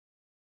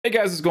Hey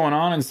guys, what's going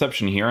on?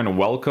 Inception here, and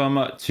welcome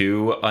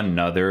to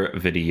another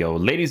video.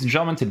 Ladies and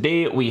gentlemen,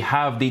 today we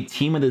have the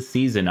team of the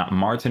season,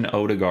 Martin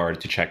Odegaard,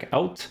 to check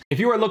out. If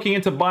you are looking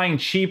into buying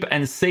cheap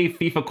and safe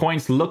FIFA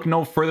coins, look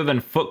no further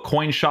than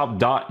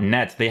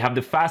footcoinshop.net. They have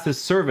the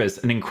fastest service,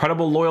 an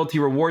incredible loyalty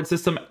reward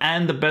system,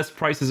 and the best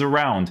prices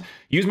around.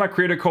 Use my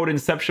creator code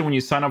Inception when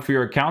you sign up for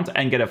your account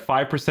and get a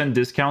 5%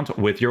 discount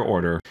with your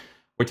order.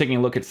 We're taking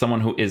a look at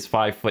someone who is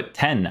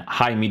 5'10",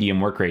 high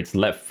medium work rates,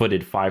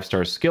 left-footed,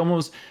 5-star skill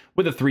moves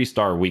with a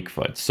 3-star weak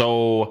foot.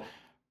 So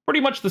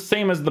pretty much the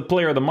same as the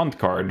player of the month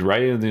card,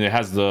 right? It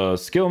has the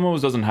skill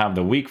moves, doesn't have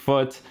the weak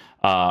foot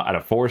at a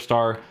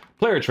 4-star.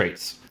 Player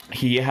traits.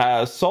 He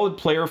has solid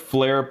player,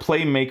 flair,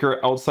 playmaker,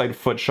 outside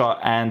foot shot,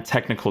 and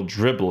technical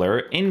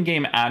dribbler.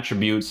 In-game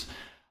attributes.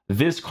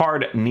 This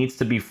card needs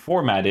to be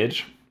formatted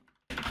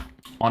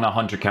on a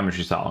hunter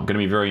chemistry style. Going to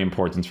be very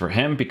important for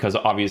him because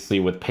obviously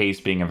with pace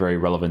being a very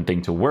relevant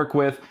thing to work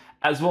with,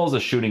 as well as the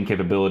shooting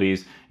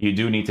capabilities, you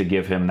do need to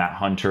give him that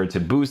hunter to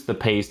boost the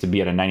pace to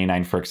be at a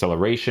 99 for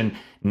acceleration,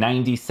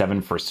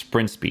 97 for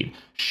sprint speed.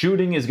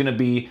 Shooting is going to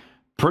be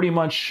pretty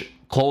much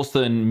close to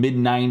the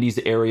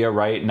mid-90s area,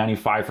 right?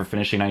 95 for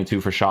finishing,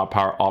 92 for shot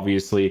power,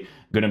 obviously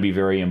going to be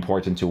very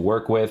important to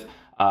work with.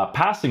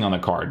 Passing on the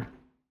card,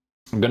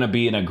 going to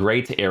be in a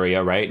great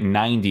area, right?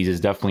 90s is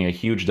definitely a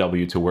huge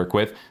W to work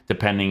with,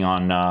 depending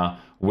on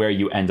where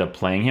you end up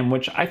playing him,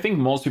 which I think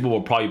most people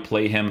will probably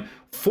play him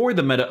for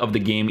the meta of the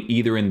game,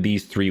 either in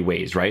these three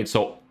ways, right?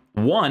 So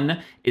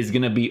one is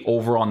going to be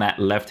over on that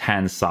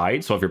left-hand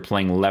side. So if you're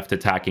playing left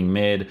attacking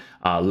mid,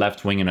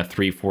 left wing in a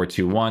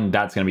 3-4-2-1,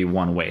 that's going to be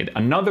one way.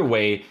 Another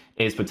way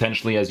is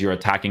potentially as your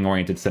attacking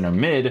oriented center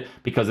mid,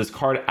 because this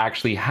card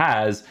actually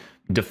has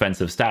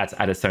defensive stats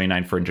at a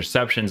 79 for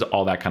interceptions,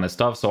 all that kind of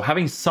stuff. So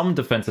having some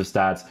defensive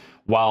stats,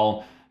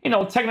 while, you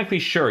know, technically,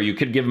 sure, you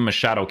could give him a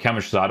shadow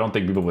chemistry. So I don't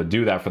think people would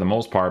do that for the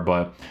most part,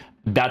 but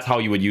that's how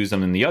you would use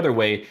them in the other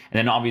way. And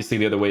then obviously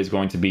the other way is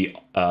going to be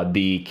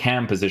the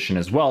cam position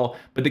as well.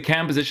 But the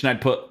cam position I'd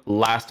put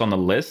last on the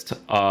list.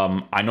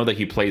 I know that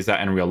he plays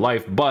that in real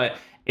life, but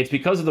it's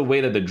because of the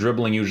way that the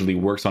dribbling usually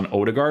works on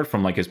Odegaard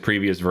from like his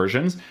previous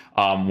versions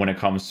when it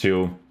comes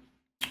to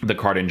the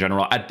card in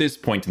general at this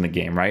point in the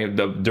game, right?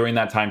 During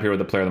that time period,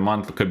 the player of the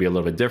month could be a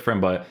little bit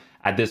different, but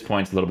at this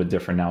point, it's a little bit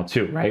different now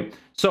too, right?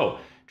 So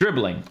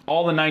dribbling,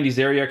 all the 90s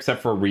area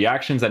except for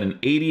reactions at an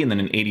 80 and then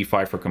an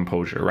 85 for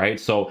composure, right?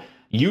 So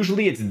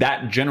usually it's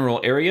that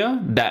general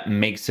area that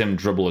makes him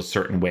dribble a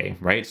certain way,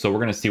 right? So we're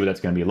going to see what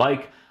that's going to be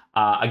like.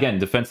 Again,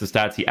 defensive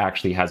stats, he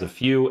actually has a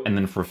few. And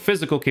then for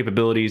physical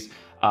capabilities,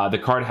 the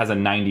card has a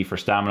 90 for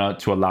stamina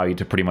to allow you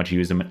to pretty much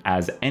use him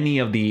as any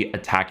of the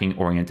attacking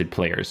oriented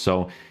players.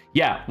 So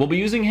yeah, we'll be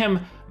using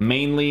him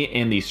mainly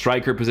in the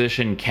striker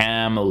position,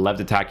 cam, left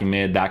attacking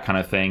mid, that kind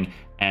of thing.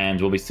 And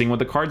we'll be seeing what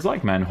the card's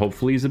like, man.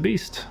 Hopefully he's a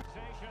beast.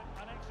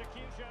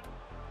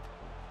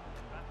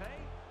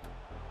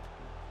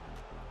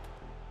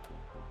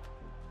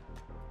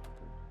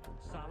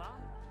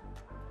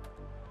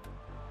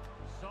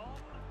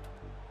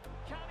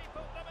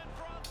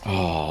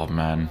 Oh,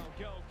 man.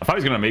 I thought he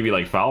was going to maybe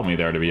like foul me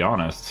there, to be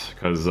honest,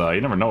 because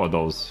you never know with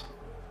those.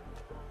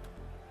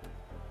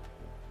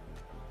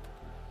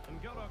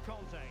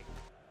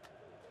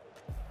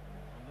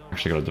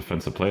 Actually got a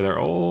defensive play there.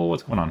 Oh,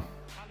 what's going on?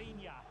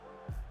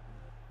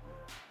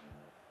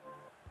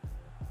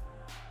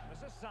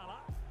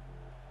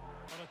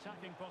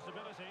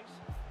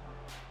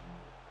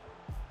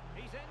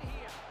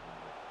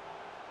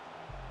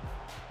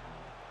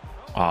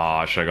 Ah,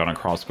 I should have gone a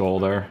cross goal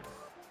there.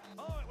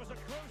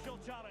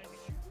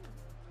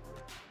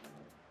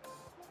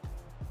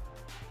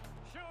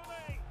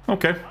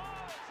 Okay.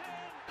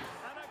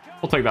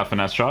 We'll take that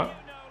finesse shot.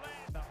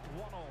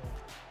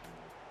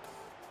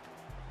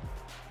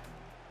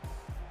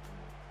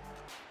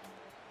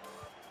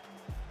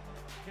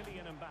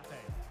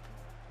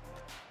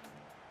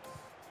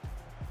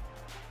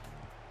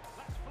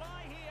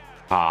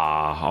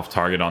 Ah, off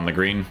target on the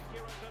green.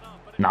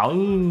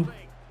 No.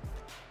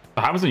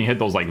 What happens when you hit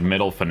those like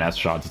middle finesse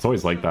shots? It's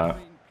always like that.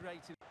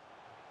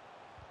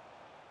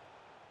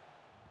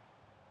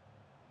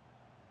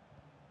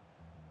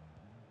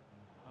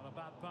 Not a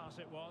bad pass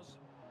it was.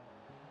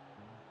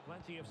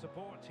 Plenty of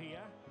support here.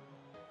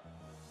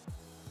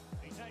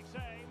 He takes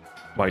aim.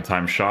 White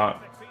time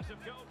shot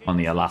on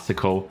the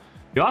Elastico.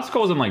 The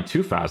Elastico wasn't like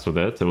too fast with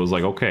it. It was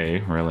like okay,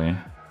 really.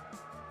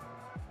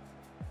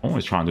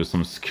 Always trying to do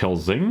some skill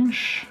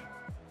zinch.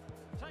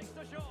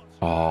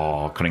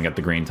 Oh, couldn't get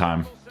the green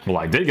time. Well,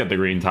 I did get the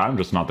green time,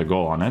 just not the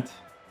goal on it.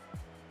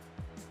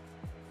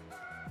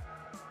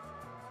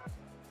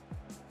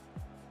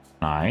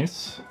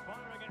 Nice.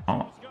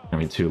 Oh,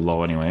 gonna be too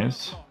low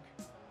anyways.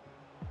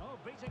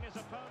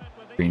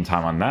 Green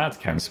time on that,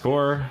 can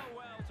score.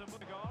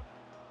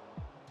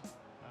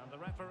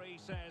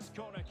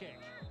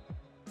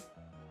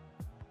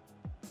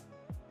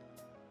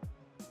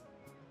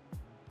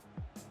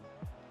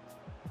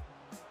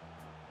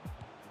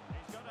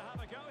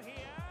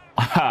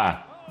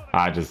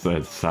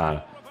 It's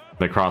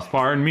the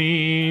crossbar and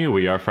me.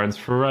 We are friends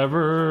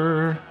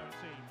forever.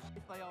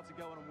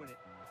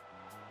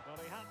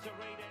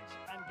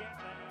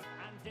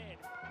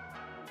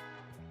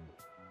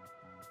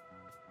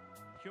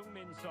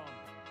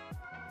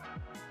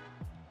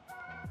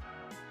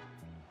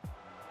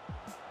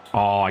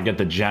 Oh, I get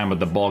the jam, but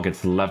the ball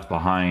gets left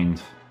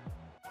behind.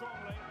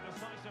 Strongly,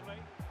 decisively.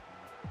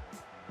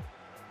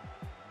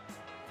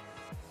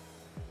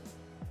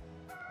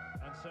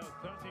 And so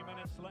 30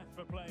 minutes left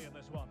for play in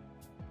this one.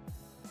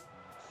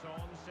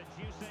 Son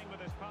seducing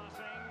with his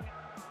passing.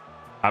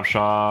 Tap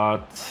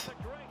shot. That's a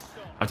great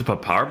stop. I have to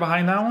put power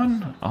behind that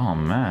one? Oh,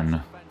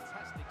 man.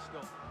 Fantastic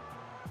stop.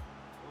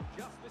 Well,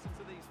 just listen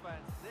to these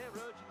fans. They're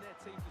urging their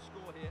team to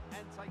score here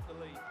and take the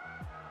lead.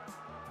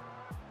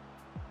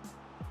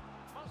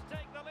 Must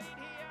take the lead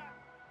here.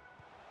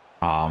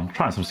 I'm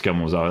trying some skill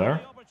moves over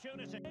there. The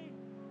opportunity.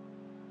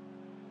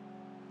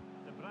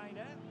 De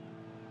Bruyne.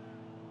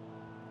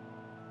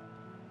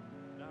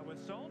 Now with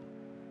Son.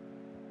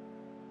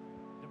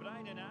 De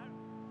Bruyne now.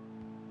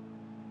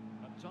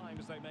 At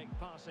times they make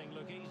passing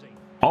look easy.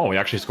 Oh, we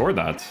actually scored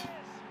that. It's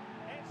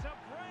a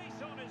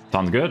brace on his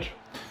Sounds good.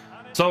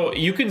 So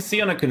you can see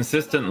on a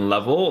consistent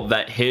level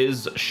that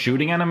his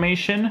shooting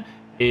animation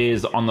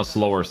is on the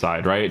slower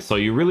side, right? So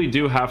you really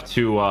do have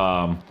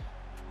to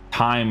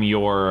time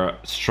your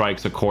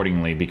strikes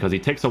accordingly, because he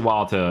takes a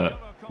while to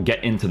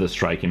get into the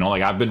strike, you know?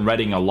 Like, I've been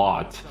reading a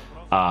lot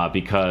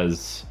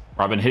because...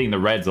 Or I've been hitting the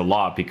reds a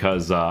lot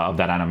because of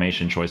that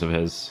animation choice of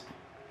his.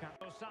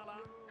 Salah.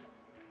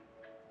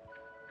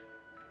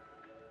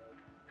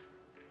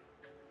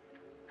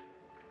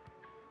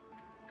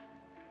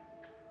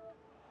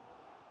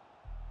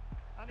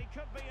 And he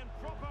could be in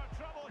proper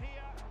trouble here.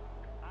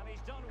 And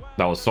he's done well.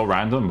 That was so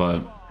random, but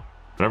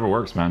whatever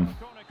works, man.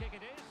 Corner kick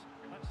it is.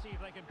 Let's see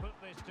if they can put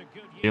this to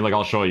good use. Yeah, like,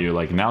 I'll show you.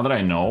 Like, now that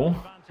I know,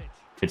 Advantage.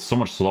 it's so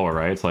much slower,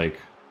 right? It's like...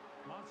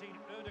 Martin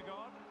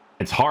Odegaard.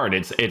 It's hard.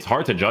 It's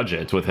hard to judge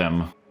it with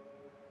him. And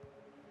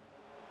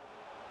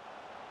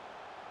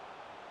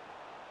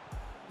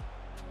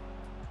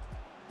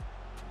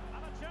a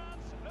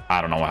chance.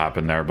 I don't know what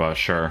happened there, but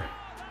sure.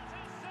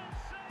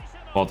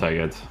 I'll take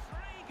it.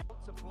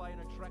 Want to play an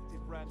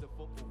attractive brand of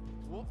football.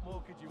 What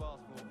more could you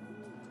ask for?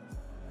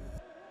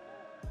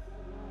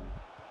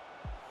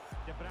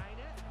 De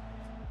Bruyne.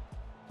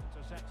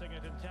 Intercepting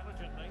it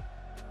intelligently.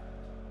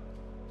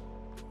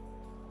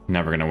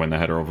 Never gonna win the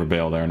header over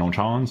Bale there. No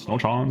chance. No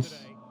chance.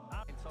 Today. In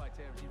tight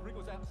areas, he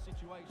wriggles out of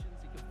situations,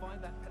 he can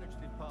find that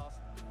penetrative pass,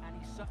 and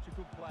he's such a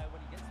good player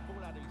when he gets the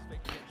ball out of his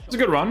feet. It's a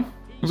good run.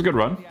 It was a good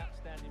run.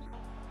 Outstanding.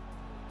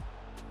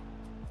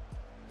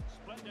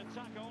 Splendid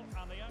tackle,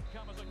 and the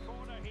outcome is a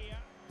corner here.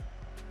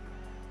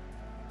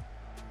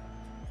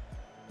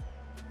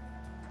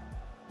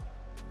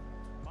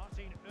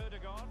 Martin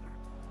Odegaard.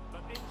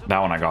 But into That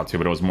one I got to,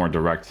 but it was more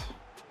direct.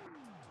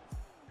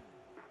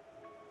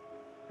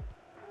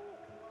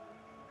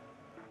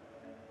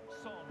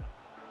 Son.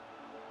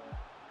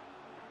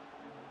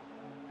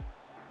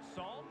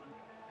 Son.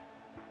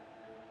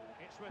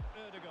 It's with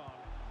Odegaard.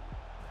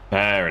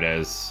 There it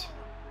is.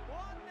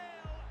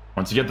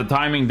 Once you get the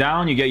timing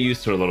down, you get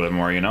used to it a little bit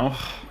more, you know?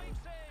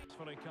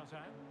 Fully cut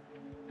out.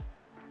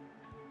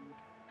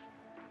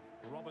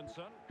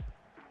 Robinson.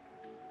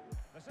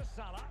 This is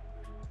Salah.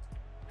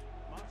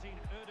 Martin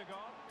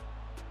Odegaard.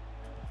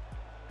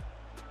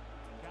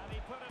 Can he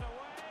put it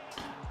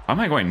away? Am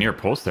I going near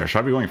post there? Should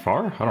I be going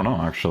far? I don't know,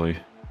 actually. I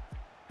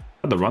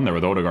had the run there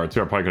with Odegaard,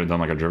 too. I probably could have done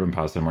like a driven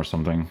past him or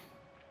something.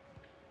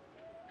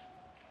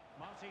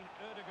 Martin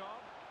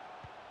Odegaard.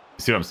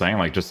 See what I'm saying?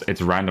 Like, just,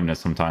 it's randomness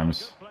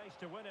sometimes. Good place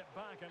to win it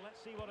back, and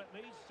let's see what it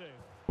leads to.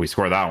 We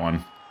scored that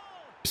one.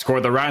 We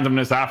scored the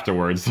randomness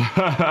afterwards.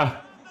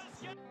 A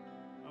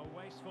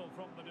wasteful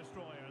from the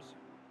destroyers.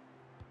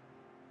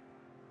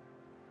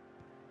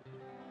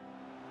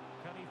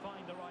 Can he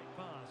find the right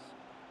pass?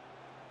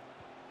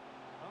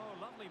 Oh,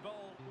 lovely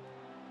ball.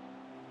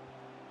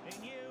 He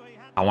knew he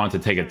had. I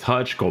wanted to take a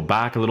touch, go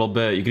back a little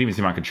bit. You can even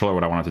see my controller,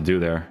 what I wanted to do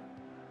there.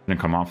 Didn't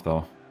come off,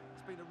 though.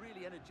 It's been a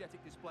really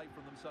energetic display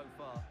from them so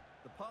far.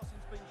 The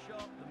passing's been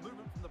sharp, the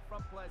movement from the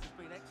front players has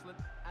been excellent,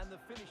 and the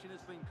finishing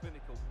has been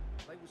clinical.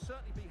 They will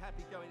certainly be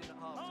happy going in at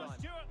Oh, half-time.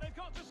 Stuart, they've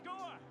got to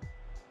score.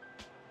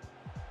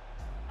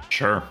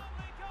 Sure.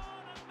 They've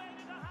gone and made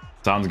it a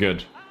hat. Sounds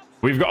good.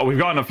 We've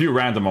gotten a few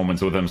random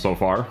moments with him so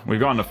far. We've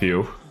gotten a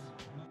few.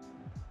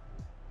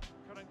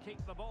 Couldn't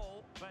keep the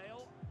ball.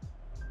 Bale.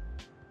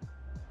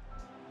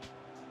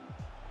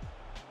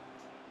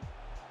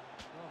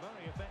 Well,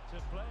 very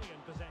effective play in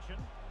possession.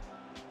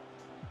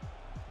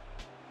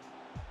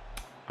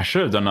 I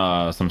should have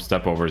done some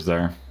step overs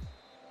there.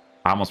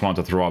 I almost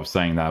wanted to throw up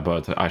saying that,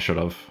 but I should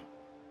have.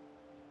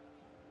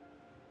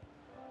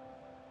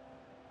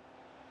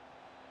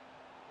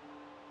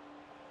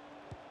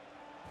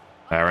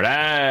 There it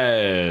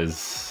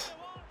is.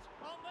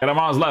 Get him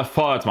on his left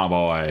foot, my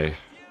boy.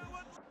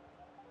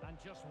 And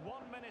just 1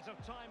 minute of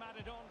time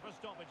added on for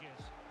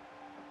stoppages.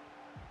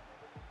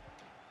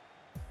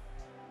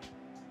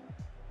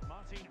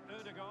 Martin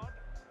Odegaard.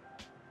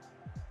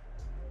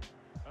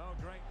 Oh,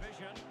 great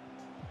vision.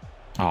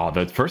 Oh,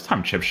 the first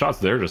time chip shots,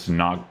 they're just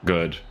not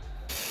good.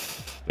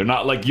 They're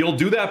not like, you'll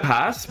do that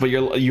pass, but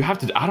you have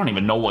to, I don't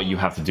even know what you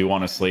have to do,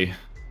 honestly.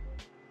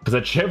 Because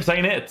the chips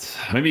ain't it.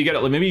 Maybe you get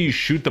it, maybe you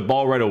shoot the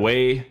ball right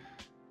away.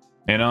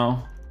 You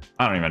know?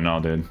 I don't even know,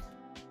 dude.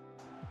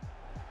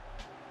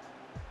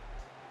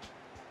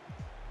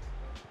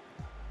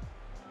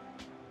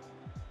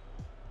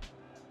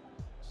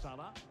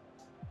 Salah.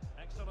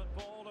 Excellent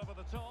ball over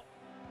the top.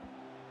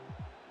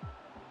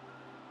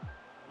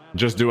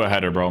 Just do a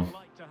header, bro.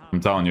 I'm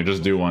telling you,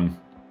 just do one.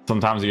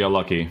 Sometimes you get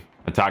lucky.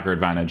 Attacker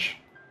advantage.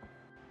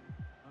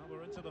 Well,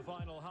 we're into the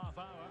final half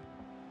hour.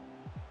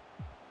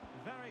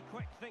 Very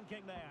quick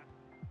thinking there.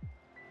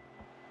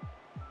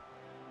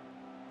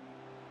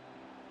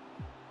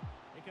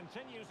 He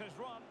continues his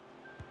run.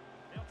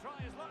 He'll try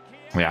his luck here.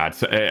 Yeah,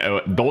 it's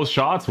those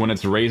shots when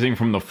it's raising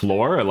from the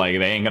floor, like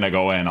they ain't gonna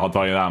go in. I'll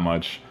tell you that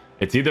much.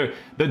 It's either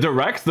the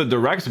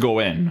directs go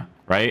in,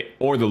 right?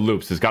 Or the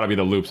loops. It's got to be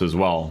the loops as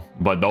well.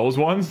 But those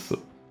ones,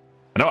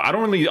 I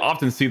don't really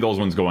often see those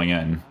ones going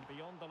in.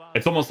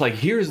 It's almost like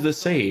here's the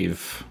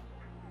save.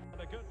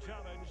 A good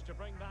challenge to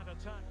bring that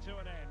attack to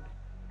an end.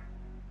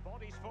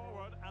 Bodies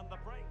forward and the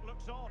break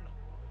looks on.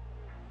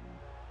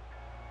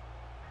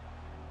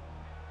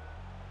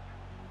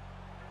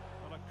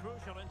 Well, a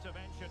crucial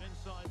intervention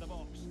inside the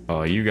box.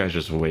 Oh, you guys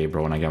just wait,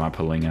 bro, when I get my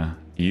Palinga.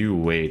 You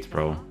wait,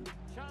 bro.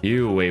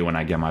 You wait when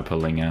I get my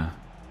Palinga.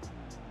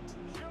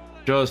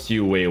 Just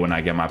you wait when I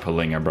get my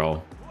Palinga,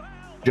 bro.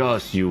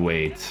 Just you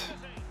wait.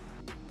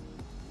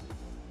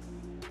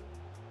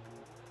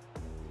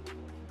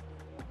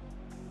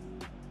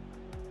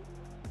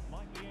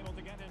 Might be able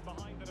to get in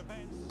behind the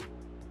defense.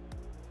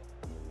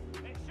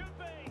 It should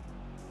be.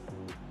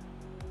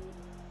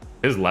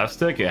 His left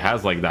stick, it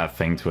has like that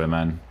thing to it,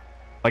 man.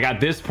 Like at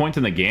this point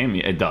in the game,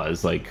 it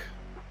does. Like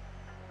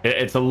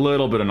it's a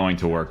little bit annoying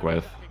to work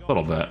with. A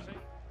little bit.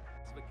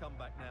 The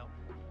comeback now.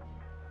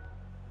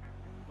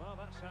 Well,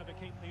 that's how to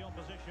keep the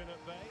opposition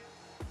at bay.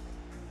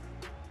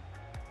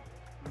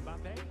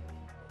 Mbappe.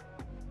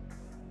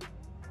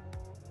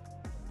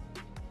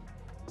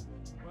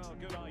 Well,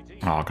 good idea.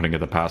 Oh, couldn't get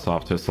the pass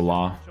off to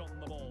Salah. On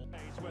the ball.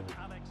 Plays with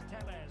Alex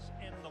Telles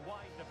in the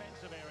wide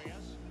defensive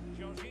areas.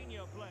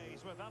 Jorginho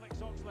plays with Alex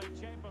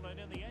Oxlade-Chamberlain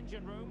in the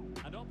engine room,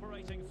 and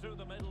operating through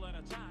the middle in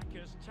attack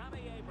is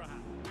Tammy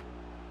Abraham.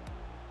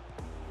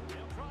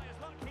 He'll try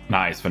his luck here.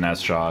 Nice finesse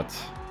shot.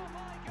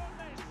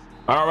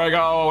 Oh my goodness! There we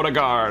go,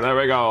 ODEGAARD. There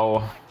we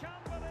go.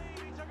 Can't believe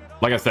he took it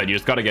off. Like I said, you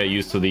just got to get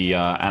used to the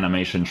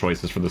animation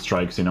choices for the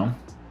strikes, you know?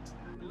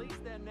 At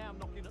least they're now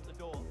knocking at the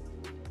door.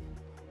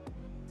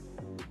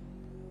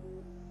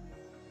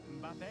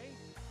 Mbappe.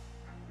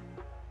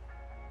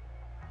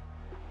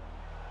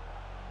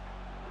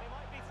 He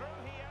might be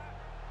through here.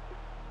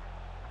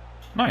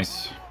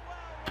 Nice.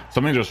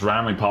 Something just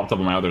randomly popped up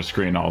on my other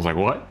screen. I was like,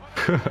 what?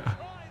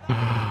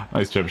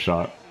 Nice chip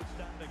shot.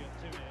 Standing at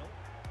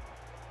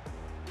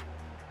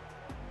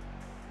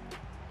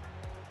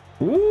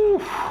 2-0. Ooh.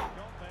 Got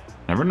there.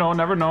 Never know,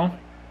 never know.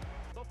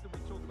 Often we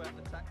talk about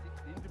the tactics,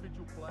 the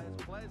individual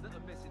players that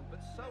are missing, but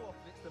so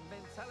often it's the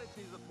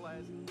mentality of the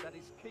players that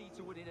is key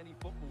to winning any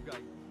football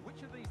game.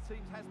 Which of these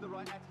teams has the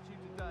right attitude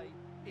today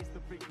is the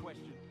big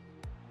question.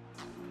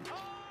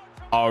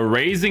 A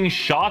raising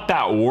shot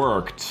that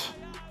worked.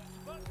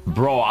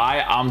 Bro,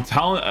 I'm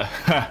telling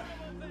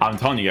I'm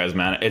telling you guys,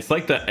 man, it's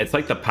like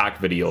the pack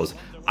videos.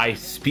 I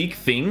speak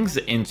things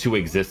into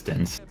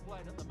existence. They're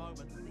playing at the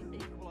moment, the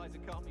equaliser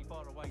can't be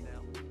far away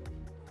now.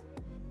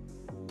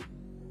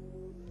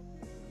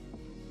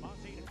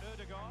 Martin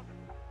Odegaard.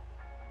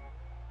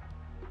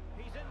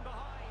 He's in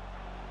behind.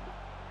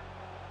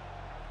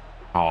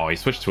 Oh, he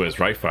switched to his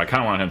right foot. I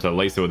kind of wanted him to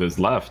lace it with his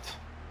left.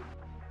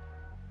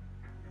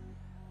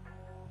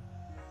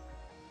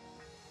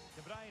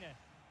 De Bruyne.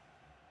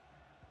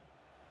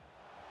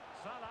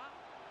 Salah.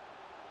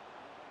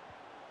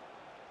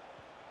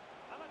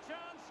 And a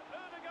chance.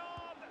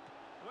 Odegaard.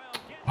 Well,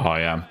 get Oh,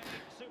 yeah.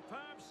 superb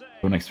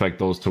save. Don't expect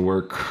those to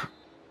work.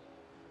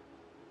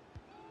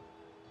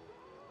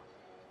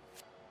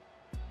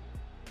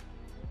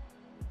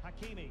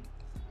 Hakimi.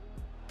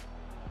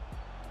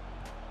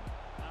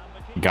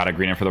 Gotta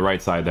green it for the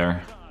right side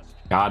there.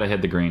 Gotta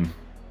hit the green. A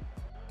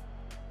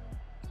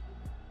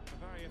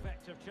very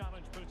effective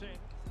challenge put in.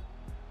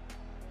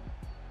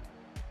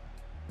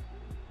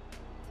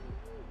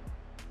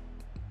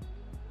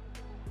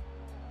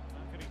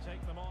 How can he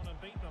take them on and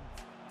beat them?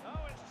 Oh,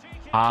 it's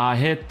cheeky. I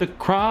hit the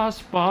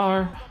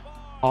crossbar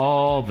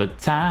all the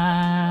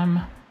time.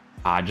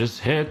 I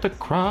just hit the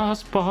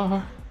crossbar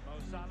Mo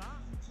Salah.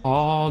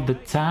 all the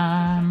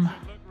time. Look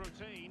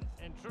routine.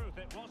 In truth,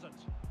 it wasn't.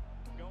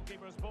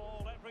 Goalkeeper's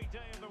ball every day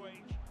of the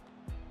week.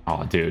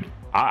 Oh, dude.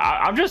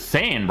 I'm just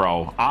saying,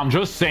 bro. I'm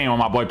just saying with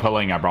my boy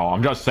Palinga, bro.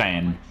 I'm just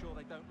saying. Sure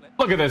they don't let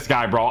Look at this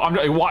guy, bro.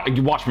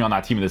 Watch me on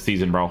that team of the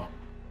season, bro.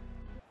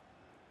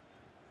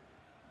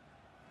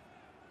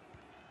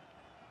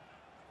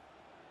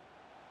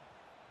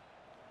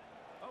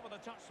 Over the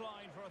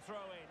touchline for a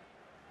throw-in.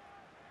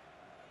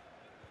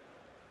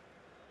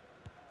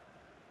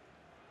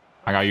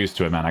 I got used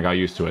to it, man. I got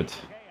used to it. Gea.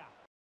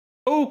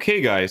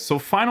 Okay, guys. So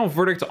final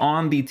verdict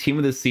on the team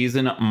of the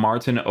season,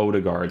 Martin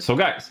Odegaard. So,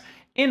 guys,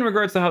 in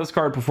regards to how this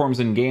card performs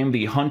in game,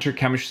 the Hunter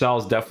chemistry style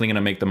is definitely going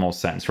to make the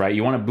most sense, right?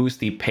 You want to boost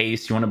the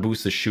pace, you want to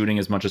boost the shooting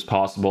as much as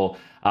possible,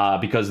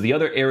 because the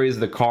other areas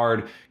of the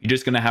card, you're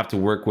just going to have to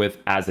work with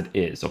as it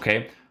is,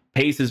 okay?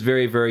 pace is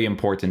very, very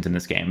important in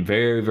this game.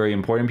 Very, very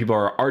important. People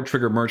are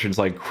trigger merchants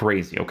like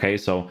crazy, okay?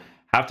 So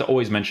have to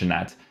always mention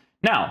that.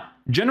 Now,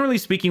 generally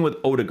speaking with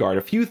Odegaard,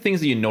 a few things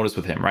that you notice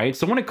with him, right?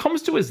 So when it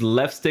comes to his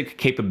left stick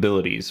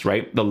capabilities,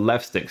 right? The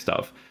left stick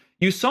stuff,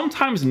 you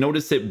sometimes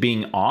notice it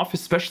being off,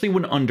 especially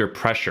when under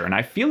pressure. And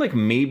I feel like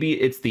maybe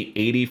it's the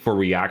 80 for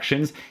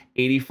reactions,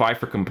 85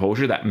 for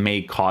composure that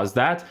may cause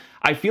that.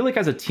 I feel like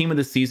as a team of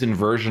the season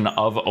version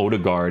of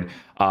Odegaard,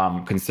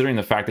 considering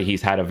the fact that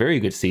he's had a very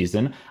good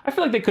season, I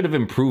feel like they could have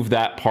improved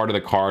that part of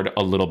the card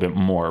a little bit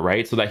more,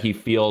 right? So that he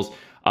feels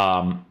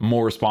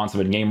more responsive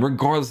in game,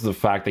 regardless of the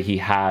fact that he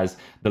has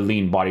the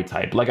lean body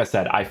type. Like I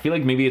said, I feel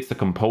like maybe it's the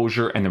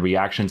composure and the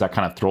reactions that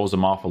kind of throws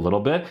him off a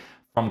little bit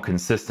from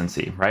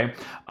consistency, right?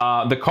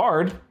 The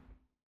card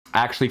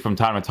actually from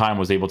time to time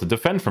was able to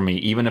defend for me.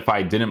 Even if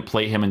I didn't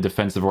play him in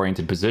defensive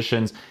oriented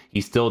positions,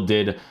 he still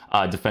did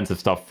defensive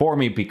stuff for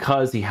me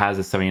because he has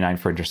a 79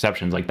 for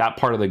interceptions. Like that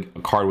part of the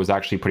card was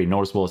actually pretty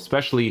noticeable,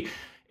 especially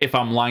if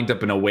I'm lined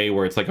up in a way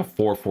where it's like a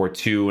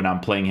 4-4-2 and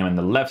I'm playing him in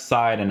the left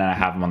side and then I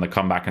have him on the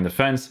comeback and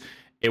defense,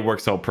 it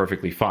works out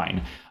perfectly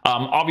fine.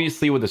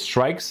 Obviously with the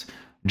strikes,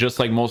 just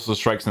like most of the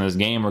strikes in this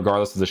game,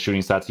 regardless of the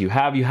shooting stats you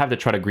have to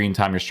try to green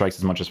time your strikes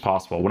as much as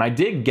possible. When I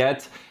did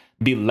get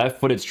the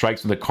left-footed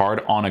strikes with the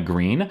card on a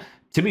green,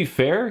 to be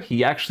fair,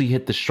 he actually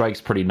hit the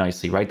strikes pretty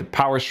nicely, right? The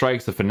power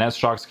strikes, the finesse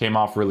strikes came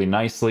off really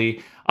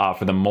nicely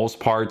for the most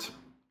part.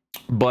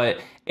 But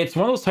it's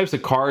one of those types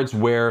of cards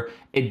where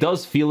it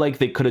does feel like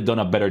they could have done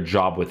a better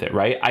job with it,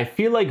 right? I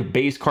feel like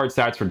base card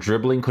stats for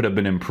dribbling could have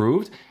been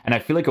improved, and I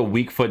feel like a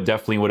weak foot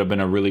definitely would have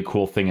been a really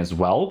cool thing as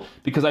well,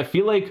 because I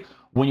feel like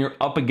when you're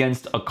up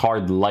against a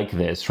card like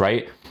this,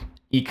 right,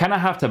 you kind of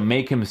have to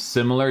make him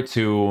similar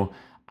to,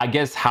 I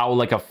guess, how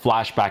like a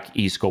flashback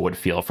Isco would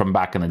feel from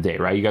back in the day,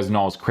 right? You guys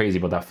know I was crazy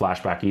about that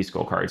flashback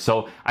Isco card.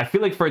 So I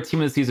feel like for a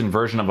team of the season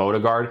version of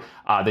Odegaard,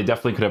 they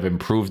definitely could have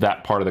improved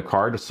that part of the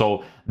card.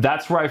 So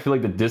that's where I feel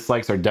like the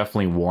dislikes are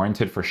definitely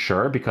warranted for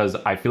sure, because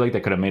I feel like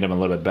they could have made him a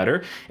little bit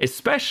better,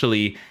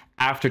 especially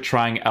after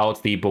trying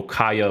out the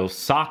Bukayo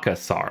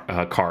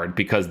Saka card,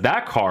 because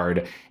that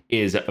card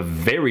is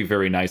very,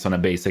 very nice on a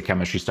basic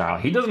chemistry style.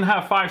 He doesn't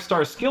have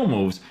 5-star skill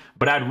moves,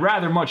 but I'd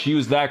rather much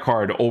use that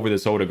card over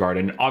this Odegaard.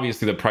 And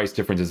obviously the price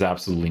difference is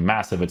absolutely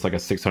massive. It's like a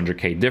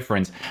 600k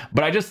difference,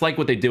 but I just like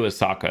what they do with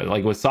Saka.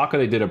 Like with Saka,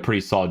 they did a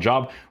pretty solid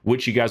job,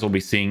 which you guys will be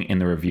seeing in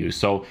the review.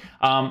 So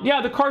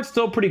yeah, the card's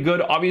still pretty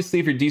good. Obviously,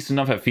 if you're decent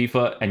enough at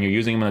FIFA and you're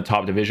using him in the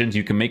top divisions,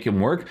 you can make him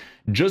work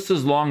just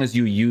as long as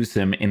you use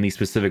him in these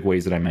specific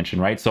ways that I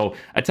mentioned, right? So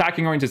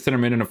attacking oriented center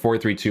mid in a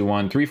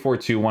 4-3-2-1,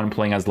 3-4-2-1,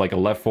 playing as like a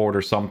left forward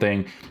or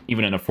something,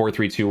 even in a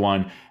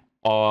 4-3-2-1.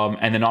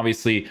 And then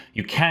obviously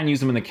you can use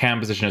them in the cam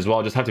position as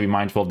well. Just have to be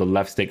mindful of the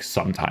left stick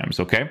sometimes,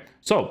 okay?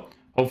 So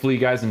hopefully you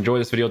guys enjoy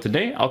this video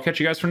today. I'll catch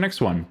you guys for the next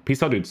one.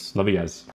 Peace out, dudes. Love you guys.